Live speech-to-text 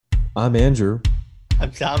I'm Andrew,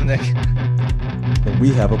 I'm Dominic. and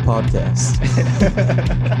we have a podcast.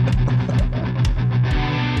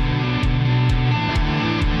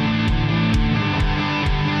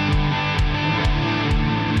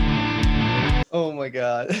 Oh my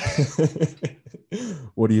God.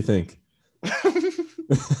 What do you think?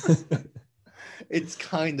 It's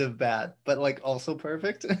kind of bad, but like also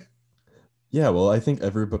perfect. Yeah, well, I think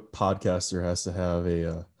every podcaster has to have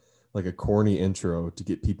a like a corny intro to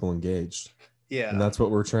get people engaged, and Yeah. that's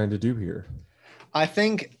what we're trying to do here. I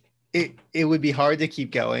think it would be hard to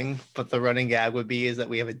keep going, but the running gag would be is that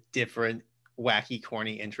we have a different wacky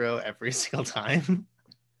corny intro every single time.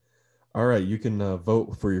 All right, you can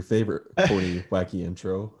vote for your favorite corny, wacky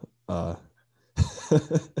intro. Uh,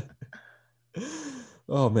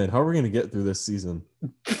 oh man, how are we going to get through this season?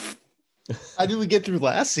 How did we get through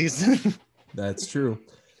last season? That's true.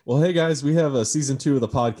 Well, hey guys, we have a season 2 of the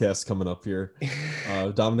podcast coming up here.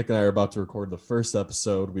 Dominic and I are about to record the first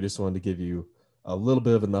episode. We just wanted to give you a little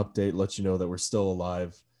bit of an update, let you know that we're still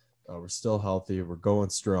alive, we're still healthy, we're going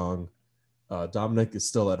strong. Dominic is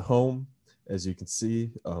still at home, as you can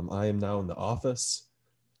see. I am now in the office.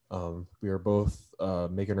 We are both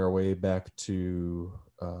making our way back to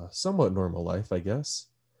somewhat normal life, I guess.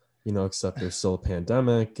 Except there's still a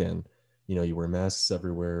pandemic, and you wear masks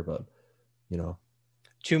everywhere, but you know,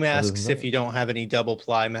 Two other than masks if that, you don't have any double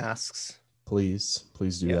ply masks. please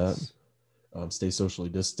do that. Yes. Stay socially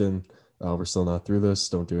distant. We're still not through this.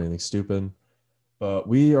 Don't do anything stupid. But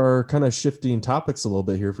we are kind of shifting topics a little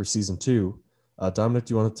bit here for season 2. Dominic,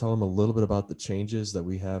 do you want to tell them a little bit about the changes that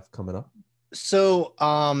we have coming up? So,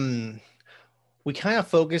 we kind of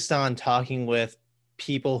focused on talking with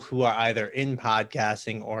people who are either in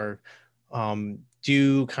podcasting or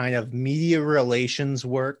do kind of media relations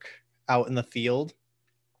work out in the field.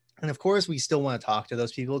 And of course, we still want to talk to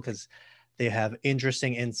those people because they have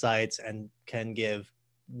interesting insights and can give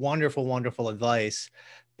wonderful, wonderful advice.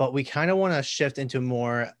 But we kind of want to shift into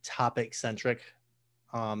more topic centric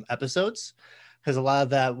episodes because a lot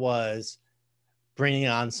of that was bringing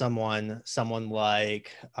on someone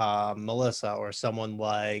like Melissa or someone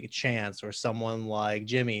like Chance or someone like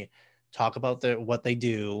Jimmy, talk about what they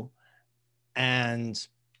do and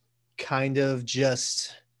kind of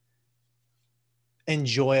just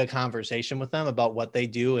enjoy a conversation with them about what they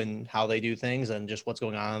do and how they do things and just what's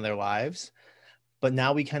going on in their lives. But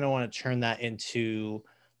now we kind of want to turn that into,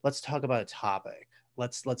 let's talk about a topic.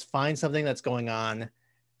 Let's find something that's going on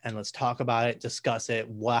and let's talk about it, discuss it,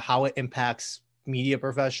 how it impacts media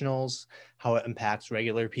professionals, how it impacts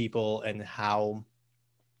regular people, and how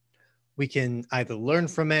we can either learn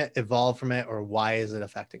from it, evolve from it, or why is it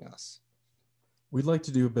affecting us? We'd like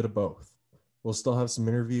to do a bit of both. We'll still have some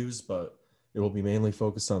interviews, but it will be mainly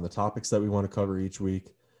focused on the topics that we want to cover each week.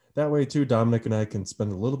 That way, too, Dominic and I can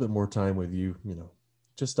spend a little bit more time with you,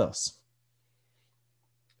 just us.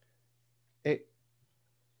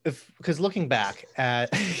 Because looking back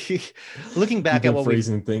at looking You've back at been what we,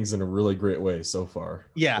 phrasing things in a really great way so far.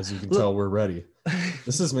 yeah, As you can tell, we're ready.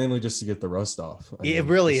 This is mainly just to get the rust off. it To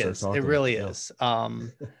really start is. It talking. really Yeah. is.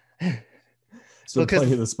 It's been Because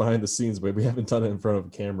plenty of this behind the scenes, but we haven't done it in front of a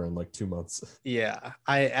camera in like 2 months. yeah,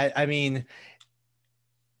 I mean,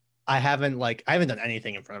 I haven't done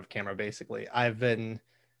anything in front of camera. Basically, I've been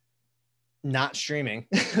not streaming.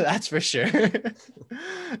 That's for sure.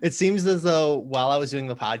 It seems as though while I was doing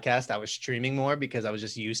the podcast, I was streaming more because I was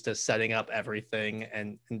just used to setting up everything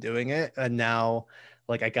and doing it. And now,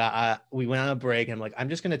 like, we went on a break and I'm like, I'm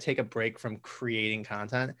just going to take a break from creating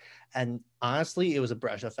content. And honestly, it was a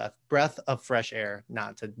breath of fresh air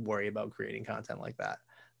not to worry about creating content like that.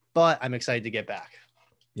 But I'm excited to get back.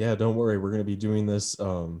 Yeah, don't worry. We're going to be doing this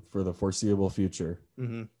for the foreseeable future.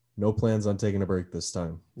 Mm-hmm. No plans on taking a break this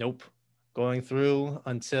time. Nope. Going through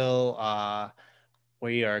until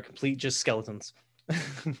we are complete just skeletons.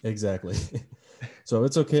 Exactly. So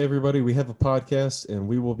it's okay, everybody. We have a podcast and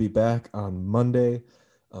we will be back on Monday.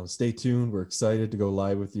 Stay tuned. We're excited to go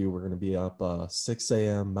live with you. We're going to be up 6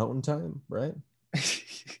 a.m. Mountain Time, right?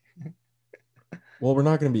 Well, we're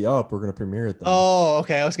not going to be up. We're going to premiere it then. Oh,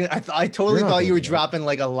 okay. I totally thought you were be up. dropping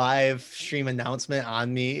like a live stream announcement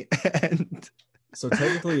on me. And So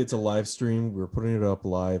technically, it's a live stream. We're putting it up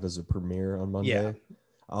live as a premiere on Monday. yeah,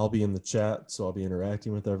 I'll be in the chat, so I'll be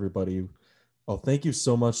interacting with everybody. Oh, thank you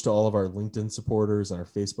so much to all of our LinkedIn supporters and our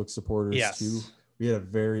Facebook supporters yes. too. We had a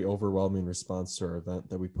very overwhelming response to our event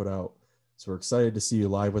that we put out. So we're excited to see you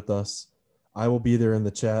live with us. I will be there in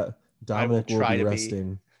the chat. Dominic will be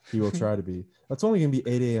resting. He will try to be. That's only going to be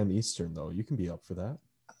 8 a.m. Eastern, though. You can be up for that.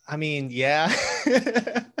 I mean, yeah.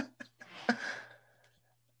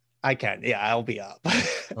 I can. Yeah, I'll be up.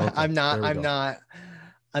 Okay, I'm not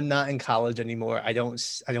I'm not in college anymore. I don't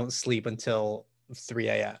sleep until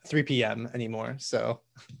 3 p.m. anymore. So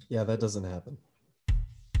Yeah, that doesn't happen.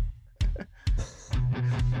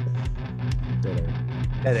 Dead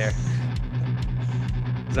air. Dead air.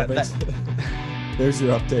 So there's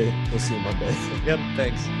your update. We'll see you Monday. Yep.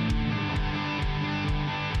 Thanks.